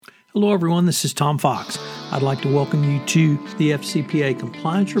Hello, everyone. This is Tom Fox. I'd like to welcome you to the FCPA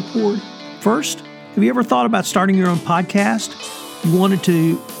Compliance Report. First, have you ever thought about starting your own podcast? You wanted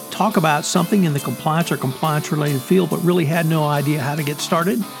to talk about something in the compliance or compliance-related field, but really had no idea how to get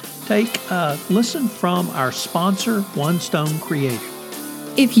started? Take a listen from our sponsor, One Stone Creative.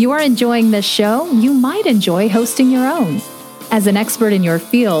 If you are enjoying this show, you might enjoy hosting your own. As an expert in your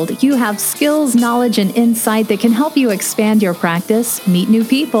field, you have skills, knowledge, and insight that can help you expand your practice, meet new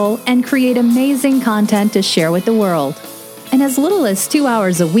people, and create amazing content to share with the world. In as little as 2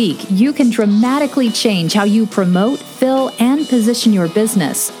 hours a week, you can dramatically change how you promote, fill, and position your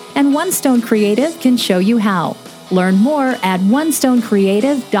business. And One Stone Creative can show you how. Learn more at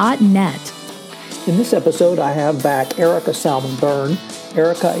onestonecreative.net. In this episode, I have back Erica Salmon-Byrne.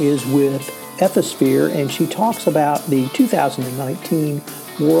 Erica is with Ethisphere, and she talks about the 2019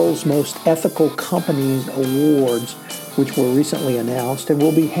 World's Most Ethical Companies Awards, which were recently announced and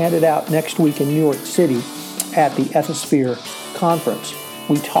will be handed out next week in New York City at the Ethisphere conference.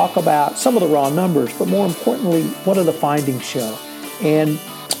 We talk about some of the raw numbers, but more importantly, what do the findings show? And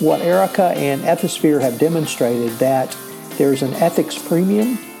what Erica and Ethisphere have demonstrated, that there's an ethics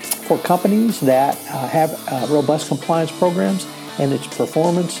premium for companies that have robust compliance programs, and its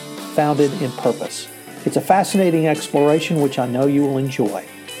performance founded in purpose. It's a fascinating exploration, which I know you will enjoy.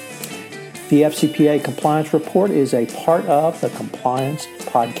 The FCPA Compliance Report is a part of the Compliance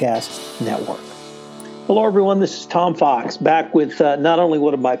Podcast Network. Hello, everyone. This is Tom Fox, back with not only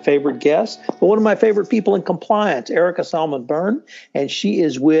one of my favorite guests, but one of my favorite people in compliance, Erica Salmon-Byrne, and she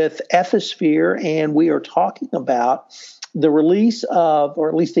is with Ethisphere, and we are talking about the release of, or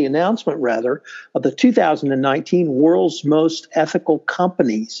at least the announcement rather, of the 2019 World's Most Ethical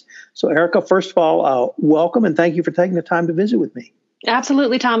Companies. So Erica, first of all, welcome and thank you for taking the time to visit with me.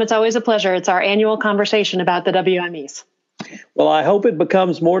 Absolutely, Tom. It's always a pleasure. It's our annual conversation about the WMEs. Well, I hope it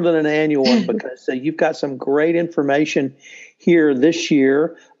becomes more than an annual one because you've got some great information here this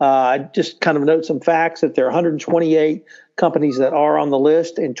year. I just kind of note some facts that there are 128 companies that are on the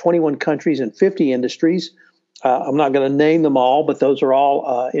list in 21 countries and 50 industries. I'm not going to name them all, but those are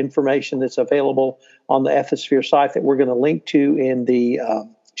all information that's available on the Ethisphere site that we're going to link to in the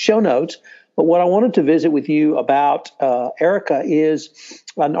show notes. But what I wanted to visit with you about, Erica, is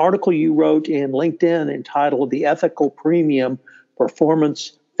an article you wrote in LinkedIn entitled The Ethical Premium,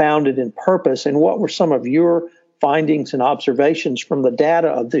 Performance Founded in Purpose. And what were some of your findings and observations from the data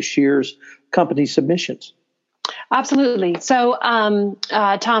of this year's company submissions? Absolutely. So, Tom,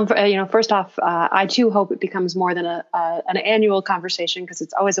 first off, I too hope it becomes more than an annual conversation because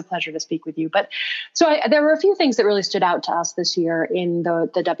it's always a pleasure to speak with you. But there were a few things that really stood out to us this year in the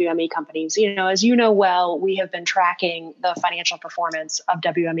WME companies. As you know well, we have been tracking the financial performance of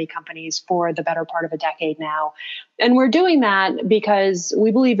WME companies for the better part of a decade now. And we're doing that because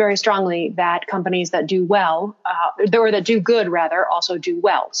we believe very strongly that companies that do well, or that do good rather, also do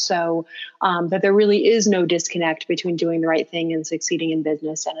well. So that there really is no disconnect between doing the right thing and succeeding in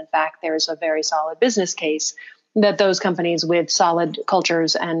business. And in fact, there's a very solid business case that those companies with solid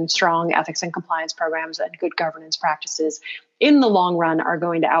cultures and strong ethics and compliance programs and good governance practices in the long run are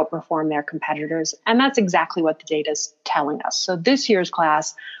going to outperform their competitors. And that's exactly what the data is telling us. So this year's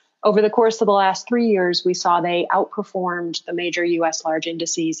class, over the course of the last 3 years, we saw they outperformed the major U.S. large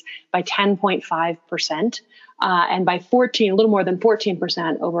indices by 10.5%. And by a little more than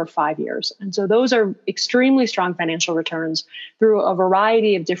 14% over 5 years. And so those are extremely strong financial returns through a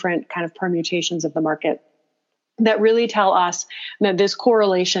variety of different kind of permutations of the market that really tell us that this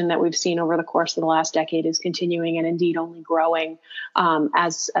correlation that we've seen over the course of the last decade is continuing and indeed only growing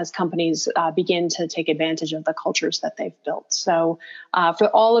as companies begin to take advantage of the cultures that they've built. So for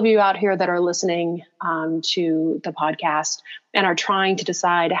all of you out here that are listening to the podcast and are trying to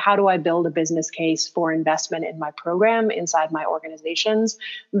decide, how do I build a business case for investment in my program inside my organizations,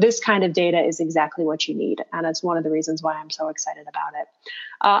 this kind of data is exactly what you need. And it's one of the reasons why I'm so excited about it.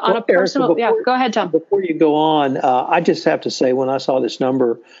 On a personal, go ahead, Tom. Before you go on, I just have to say, when I saw this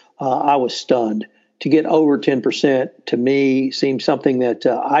number, I was stunned. To get over 10% to me seems something that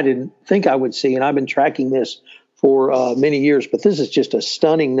I didn't think I would see. And I've been tracking this for many years, but this is just a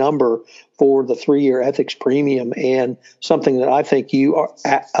stunning number for the 3-year ethics premium, and something that I think you are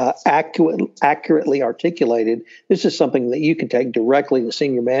accurately articulated. This is something that you can take directly to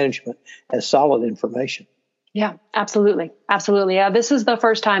senior management as solid information. Yeah, absolutely. Absolutely. This is the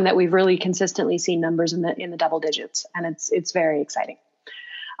first time that we've really consistently seen numbers in the double digits, and it's very exciting.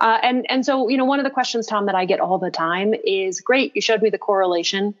 And so, one of the questions, Tom, that I get all the time is, great, you showed me the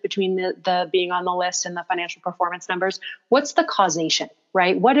correlation between the being on the list and the financial performance numbers. What's the causation?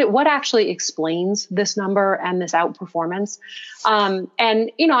 right? What actually explains this number and this outperformance? And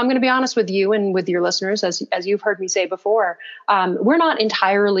I'm going to be honest with you and with your listeners, as you've heard me say before, we're not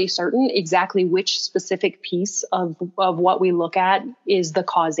entirely certain exactly which specific piece of what we look at is the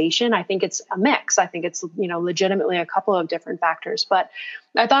causation. I think it's a mix. I think it's legitimately a couple of different factors. But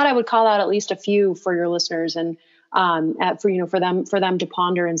I thought I would call out at least a few for your listeners and for them to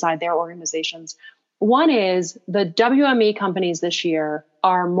ponder inside their organizations. One is the WME companies this year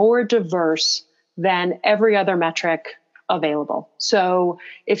are more diverse than every other metric available. So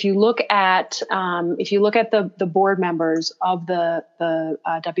if you look at the board members of the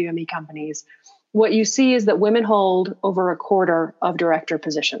WME companies, what you see is that women hold over a quarter of director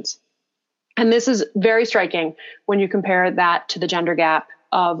positions. And this is very striking when you compare that to the gender gap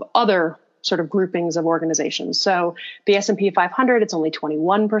of other sort of groupings of organizations. So the S&P 500, it's only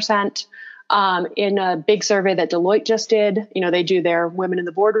 21%. In a big survey that Deloitte just did, they do their women in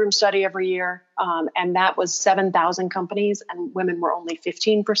the boardroom study every year. And that was 7,000 companies, and women were only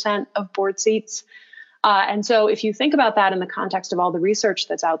 15% of board seats. And so if you think about that in the context of all the research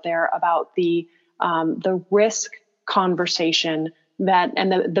that's out there about the risk conversation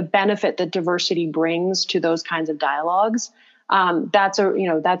and the benefit that diversity brings to those kinds of dialogues,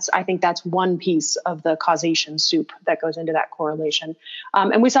 I think that's one piece of the causation soup that goes into that correlation.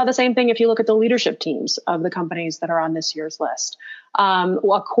 And we saw the same thing if you look at the leadership teams of the companies that are on this year's list.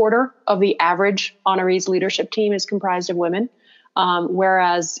 A quarter of the average honorees leadership team is comprised of women.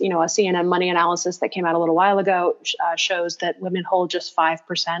 Whereas, a CNN Money analysis that came out a little while ago shows that women hold just 5%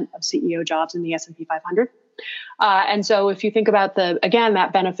 of CEO jobs in the S&P 500. And so if you think about that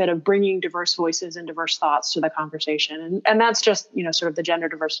benefit of bringing diverse voices and diverse thoughts to the conversation, and that's just, sort of the gender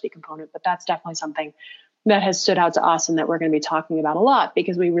diversity component, but that's definitely something that has stood out to us and that we're going to be talking about a lot,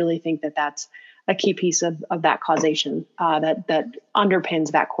 because we really think that that's a key piece of that causation that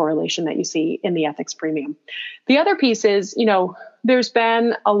underpins that correlation that you see in the ethics premium. The other piece is, there's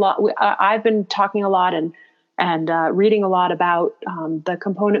been a lot, I've been talking a lot and reading a lot about the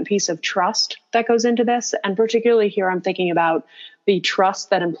component piece of trust that goes into this. And particularly here, I'm thinking about the trust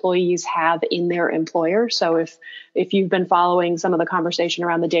that employees have in their employer. So if you've been following some of the conversation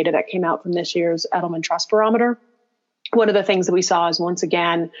around the data that came out from this year's Edelman Trust Barometer, one of the things that we saw is, once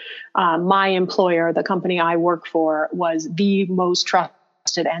again, my employer, the company I work for, was the most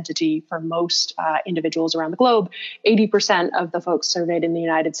trusted entity for most individuals around the globe. 80% of the folks surveyed in the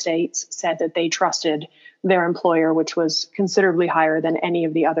United States said that they trusted their employer, which was considerably higher than any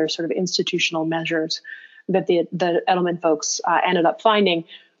of the other sort of institutional measures that the Edelman folks ended up finding.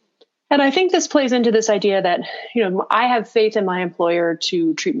 And I think this plays into this idea that, I have faith in my employer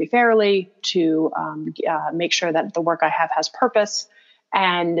to treat me fairly, to make sure that the work I have has purpose,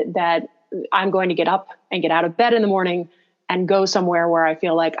 and that I'm going to get up and get out of bed in the morning and go somewhere where I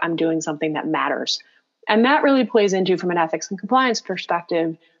feel like I'm doing something that matters. And that really plays into, from an ethics and compliance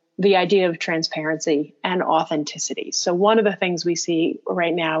perspective, the idea of transparency and authenticity. So one of the things we see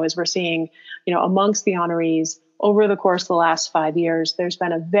right now is we're seeing, amongst the honorees over the course of the last 5 years, there's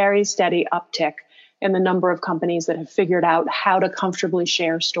been a very steady uptick in the number of companies that have figured out how to comfortably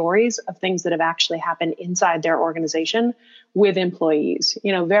share stories of things that have actually happened inside their organization with employees.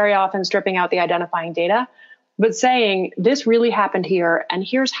 Very often stripping out the identifying data, but saying this really happened here and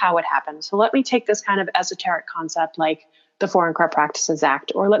here's how it happened. So let me take this kind of esoteric concept like the Foreign Corrupt Practices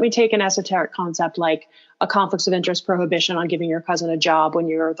Act, or let me take an esoteric concept like a conflicts of interest prohibition on giving your cousin a job when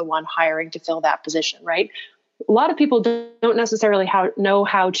you're the one hiring to fill that position, right? A lot of people don't necessarily know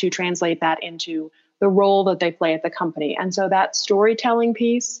how to translate that into the role that they play at the company. And so that storytelling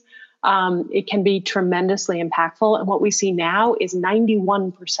piece, it can be tremendously impactful. And what we see now is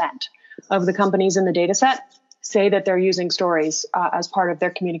 91% of the companies in the data set say that they're using stories as part of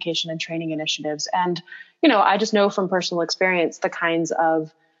their communication and training initiatives. And, I just know from personal experience the kind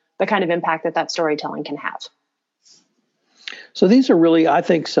of impact that storytelling can have. So these are really, I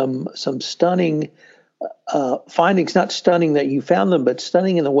think, some stunning findings. Not stunning that you found them, but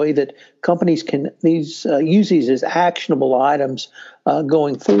stunning in the way that companies can use these as actionable items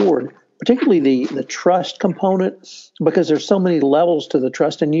going forward. Particularly the trust component, because there's so many levels to the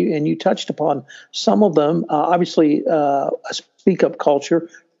trust, and you touched upon some of them. Obviously, a speak up culture,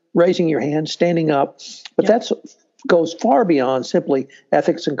 raising your hand, standing up, but that's goes far beyond simply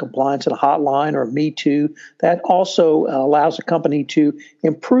ethics and compliance and a hotline or Me Too. That also allows a company to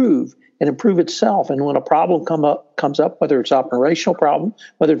improve and improve itself. And when a problem comes up, whether it's an operational problem,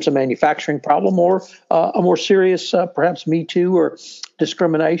 whether it's a manufacturing problem, or a more serious, perhaps Me Too or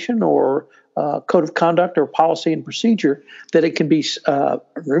discrimination or code of conduct or policy and procedure, that it can be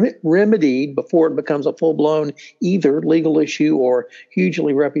remedied before it becomes a full-blown either legal issue or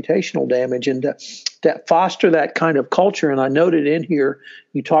hugely reputational damage. And to foster that kind of culture, and I noted in here,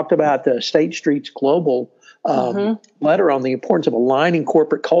 you talked about the State Street's global letter on the importance of aligning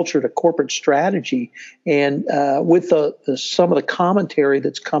corporate culture to corporate strategy. And with some of the commentary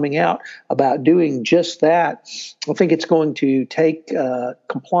that's coming out about doing just that, I think it's going to take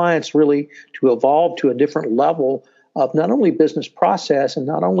compliance really to evolve to a different level of not only business process and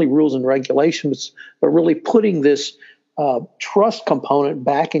not only rules and regulations, but really putting this trust component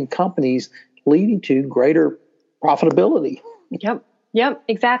back in companies, leading to greater profitability. Yep,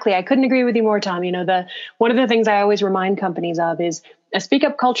 exactly. I couldn't agree with you more, Tom. One of the things I always remind companies of is a speak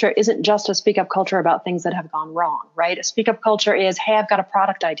up culture isn't just a speak up culture about things that have gone wrong, right? A speak up culture is, hey, I've got a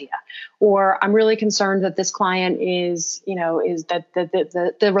product idea, or I'm really concerned that this client is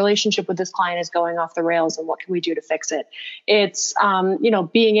that the relationship with this client is going off the rails, and what can we do to fix it? It's,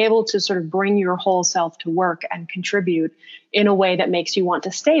 being able to sort of bring your whole self to work and contribute in a way that makes you want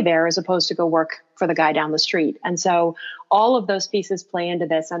to stay there as opposed to go work for the guy down the street. And so all of those pieces play into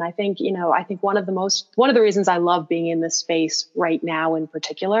this. And I think one of the reasons I love being in this space right now in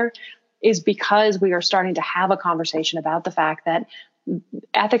particular is because we are starting to have a conversation about the fact that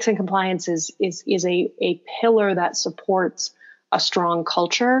ethics and compliance is a pillar that supports a strong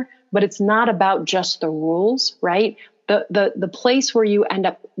culture, but it's not about just the rules, right? The place where you end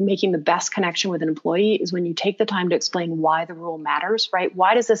up making the best connection with an employee is when you take the time to explain why the rule matters, right?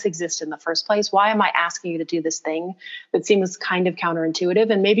 Why does this exist in the first place? Why am I asking you to do this thing that seems kind of counterintuitive?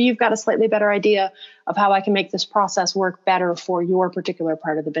 And maybe you've got a slightly better idea of how I can make this process work better for your particular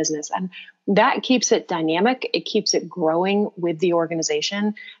part of the business. And that keeps it dynamic. It keeps it growing with the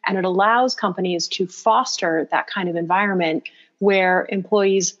organization. And it allows companies to foster that kind of environment where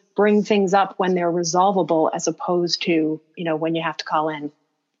employees bring things up when they're resolvable, as opposed to, when you have to call in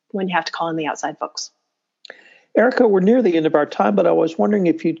the outside folks. Erica, we're near the end of our time, but I was wondering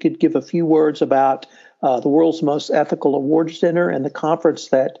if you could give a few words about the World's Most Ethical Awards Dinner and the conference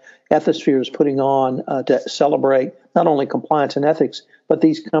that Ethisphere is putting on to celebrate not only compliance and ethics, but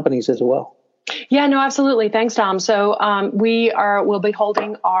these companies as well. Yeah, no, absolutely. Thanks, Tom. So we'll be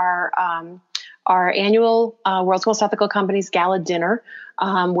holding our annual World's Most Ethical Companies Gala Dinner,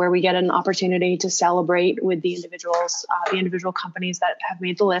 where we get an opportunity to celebrate with the individual companies that have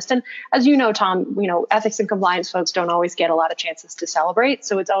made the list. And as you know, Tom, ethics and compliance folks don't always get a lot of chances to celebrate.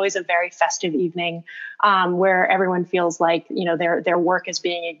 So it's always a very festive evening where everyone feels like, their work is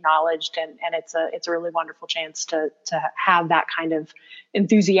being acknowledged. And it's a really wonderful chance to have that kind of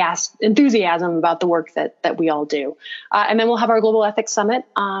enthusiasm about the work that we all do. And then we'll have our Global Ethics Summit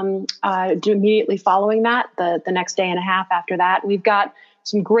immediately following that, the next day and a half after that. We've got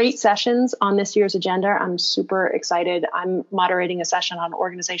some great sessions on this year's agenda. I'm super excited. I'm moderating a session on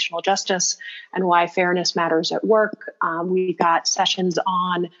organizational justice and why fairness matters at work. We've got sessions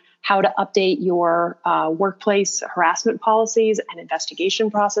on how to update your workplace harassment policies and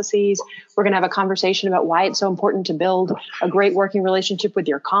investigation processes. We're going to have a conversation about why it's so important to build a great working relationship with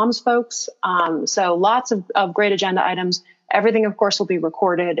your comms folks. So lots of great agenda items. Everything, of course, will be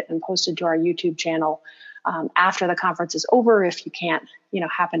recorded and posted to our YouTube channel after the conference is over, if you can't,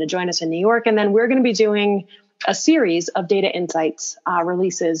 happen to join us in New York. And then we're going to be doing a series of data insights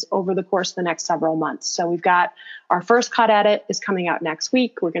releases over the course of the next several months. So we've got our first cut at it is coming out next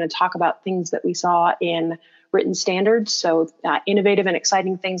week. We're going to talk about things that we saw in written standards. So innovative and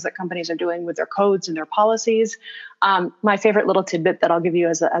exciting things that companies are doing with their codes and their policies. My favorite little tidbit that I'll give you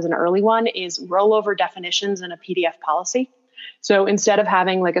as an early one is rollover definitions in a PDF policy. So instead of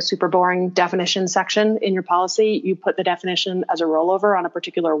having like a super boring definition section in your policy, you put the definition as a rollover on a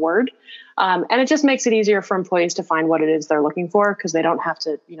particular word. And it just makes it easier for employees to find what it is they're looking for, because they don't have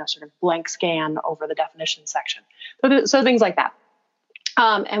to, sort of blank scan over the definition section. So things like that.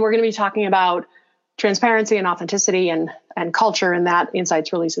 And we're going to be talking about transparency and authenticity and culture in that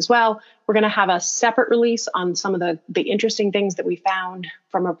insights release as well. We're going to have a separate release on some of the interesting things that we found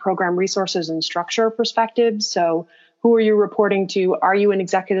from a program resources and structure perspective. So who are you reporting to? Are you in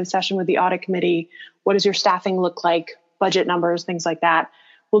executive session with the audit committee? What does your staffing look like? Budget numbers, things like that.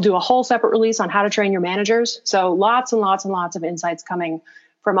 We'll do a whole separate release on how to train your managers. So lots and lots and lots of insights coming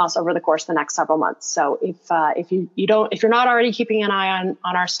from us over the course of the next several months. So if you're not already keeping an eye on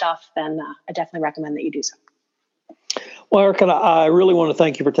our stuff, then I definitely recommend that you do so. Well, Erica, I really want to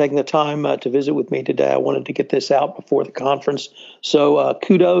thank you for taking the time to visit with me today. I wanted to get this out before the conference. So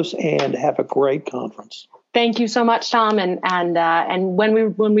kudos and have a great conference. Thank you so much, Tom. And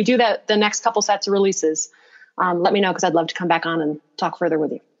when we do that, the next couple sets of releases, let me know, because I'd love to come back on and talk further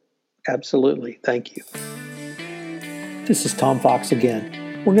with you. Absolutely. Thank you. This is Tom Fox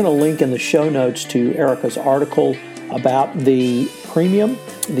again. We're going to link in the show notes to Erica's article about the premium,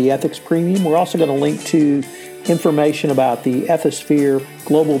 the ethics premium. We're also going to link to information about the Ethisphere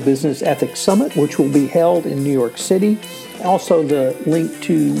Global Business Ethics Summit, which will be held in New York City. Also, the link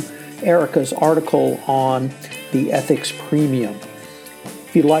to Erica's article on the ethics premium.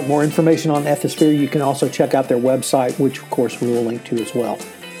 If you'd like more information on Ethisphere, you can also check out their website, which, of course, we will link to as well.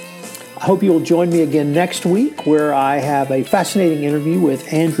 I hope you'll join me again next week, where I have a fascinating interview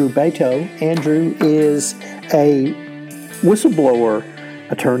with Andrew Beto. Andrew is a whistleblower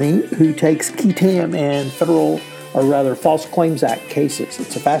attorney who takes qui tam and False Claims Act cases.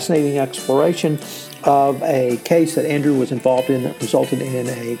 It's a fascinating exploration of a case that Andrew was involved in that resulted in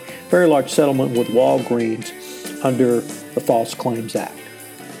a very large settlement with Walgreens under the False Claims Act.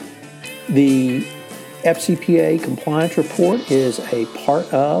 The FCPA Compliance Report is a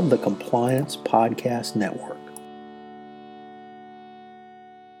part of the Compliance Podcast Network.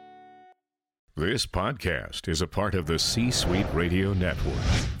 This podcast is a part of the C-Suite Radio Network.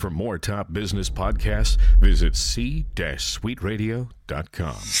 For more top business podcasts, visit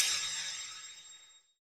c-suiteradio.com.